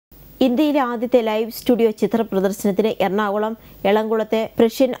ഇന്ത്യയിലെ ആദ്യത്തെ live studio ചിത്ര പ്രദർശനത്തിന് Ernakulam എളംകുളത്തെ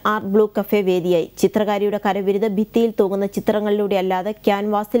Prussian art blue cafe വേദിയായി. ചിത്രകാരിയുടെ കരവിരുത് ഭിത്തിയിൽ തൂങ്ങുന്ന ചിത്രങ്ങളിലൂടെ അല്ലാതെ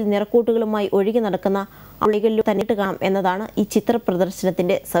ക്യാൻവാസിൽ നിറക്കൂട്ടുകളുമായി ഒഴുകി നടക്കുന്ന ആളുകളിലൂടെ തന്നിട്ട് കാണാം എന്നതാണ് ഈ ചിത്ര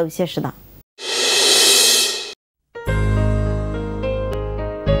പ്രദർശനത്തിന്റെ സവിശേഷത.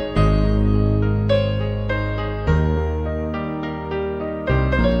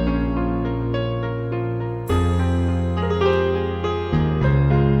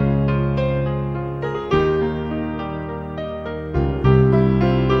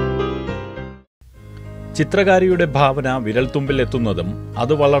 ചിത്രകാരിയുടെ ഭാവന വിരൽത്തുമ്പിലെത്തുന്നതും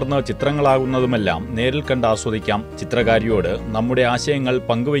അത് വളർന്ന് ചിത്രങ്ങളാകുന്നതുമെല്ലാം നേരിൽ കണ്ട് ആസ്വദിക്കാം. ചിത്രകാരിയോട് നമ്മുടെ ആശയങ്ങൾ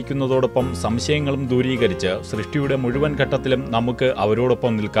പങ്കുവയ്ക്കുന്നതോടൊപ്പം സംശയങ്ങളും ദൂരീകരിച്ച് സൃഷ്ടിയുടെ മുഴുവൻ ഘട്ടത്തിലും നമുക്ക്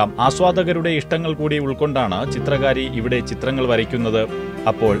അവരോടൊപ്പം നിൽക്കാം. ആസ്വാദകരുടെ ഇഷ്ടങ്ങൾ കൂടി ഉൾക്കൊണ്ടാണ് ചിത്രകാരി ഇവിടെ ചിത്രങ്ങൾ വരയ്ക്കുന്നത്.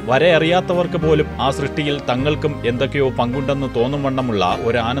 അപ്പോൾ വരയറിയാത്തവർക്ക് പോലും ആ സൃഷ്ടിയിൽ തങ്ങൾക്കും എന്തൊക്കെയോ പങ്കുണ്ടെന്ന് തോന്നും വണ്ണമുള്ള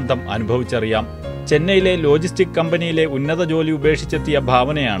ഒരു ആനന്ദം അനുഭവിച്ചറിയാം. ചെന്നൈയിലെ ലോജിസ്റ്റിക് കമ്പനിയിലെ ഉന്നത ജോലി ഉപേക്ഷിച്ചെത്തിയ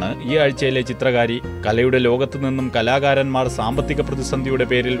ഭാവനയാണ് ഈ ആഴ്ചയിലെ ചിത്രകാരി. കലയുടെ ലോകത്തു നിന്നും കലാകാരന്മാർ സാമ്പത്തിക പ്രതിസന്ധിയുടെ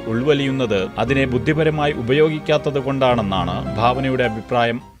പേരിൽ ഉൾവലിയുന്നത് അതിനെ ബുദ്ധിപരമായി ഉപയോഗിക്കാത്തത് കൊണ്ടാണെന്നാണ് ഭാവനയുടെ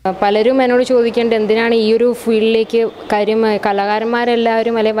അഭിപ്രായം. പലരും എന്നോട് ചോദിക്കേണ്ടത് എന്തിനാണ് ഈ ഒരു ഫീൽഡിലേക്ക്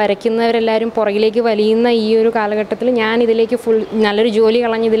കലാകാരന്മാരെല്ലാവരും അല്ലെങ്കിൽ വരയ്ക്കുന്നവരെല്ലാവരും പുറകിലേക്ക് വലിയുന്ന ഈ ഒരു കാലഘട്ടത്തിൽ ഞാൻ ഇതിലേക്ക് നല്ലൊരു ജോലി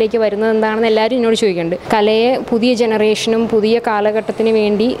കളഞ്ഞ് ഇതിലേക്ക് വരുന്നത് എന്താണെന്ന് എല്ലാവരും എന്നോട് ചോദിക്കുന്നുണ്ട്. കലയെ പുതിയ ജനറേഷനും പുതിയ കാലഘട്ടത്തിന്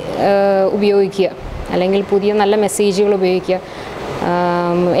വേണ്ടി ഉപയോഗിക്കുക, അല്ലെങ്കിൽ പുതിയ നല്ല മെസ്സേജുകൾ ഉപയോഗിക്കുക.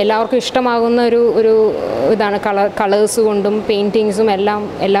 എല്ലാവർക്കും ഇഷ്ടമാകുന്ന ഒരു ഇതാണ് കളേഴ്സ് കൊണ്ടും പെയിൻറ്റിങ്സും എല്ലാം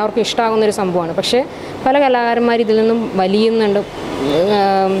എല്ലാവർക്കും ഇഷ്ടമാകുന്നൊരു സംഭവമാണ്. പക്ഷേ പല കലാകാരന്മാർ ഇതിൽ നിന്നും വലിയുന്നുണ്ട്.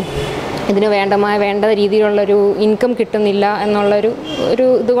 ഇതിന് വേണ്ട രീതിയിലുള്ളൊരു ഇൻകം കിട്ടുന്നില്ല എന്നുള്ളൊരു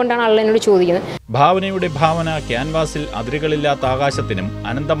ഇതുകൊണ്ടാണ് ആളുകൾ എന്നോട് ചോദിക്കുന്നത്. ഭാവനയുടെ ഭാവന ക്യാൻവാസിൽ അതിരുകളില്ലാത്ത ആകാശത്തിനും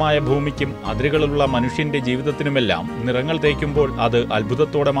അനന്തമായ ഭൂമിക്കും അതിരുകളുള്ള മനുഷ്യന്റെ ജീവിതത്തിനുമെല്ലാം നിറങ്ങൾ തേക്കുമ്പോൾ അത്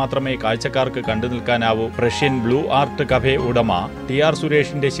അത്ഭുതത്തോടെ മാത്രമേ കാഴ്ചക്കാർക്ക് കണ്ടു നിൽക്കാനാവൂ. പ്രഷ്യൻ ബ്ലൂ ആർട്ട് കഫേ ഉടമ TR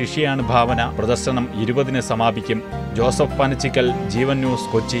സുരേഷിന്റെ ശിഷ്യയാണ് ഭാവന. പ്രദർശനം 20-ന് സമാപിക്കും. ജോസഫ് പനച്ചിക്കൽ, ജീവൻ ന്യൂസ്,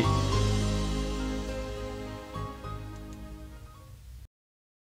 കൊച്ചി.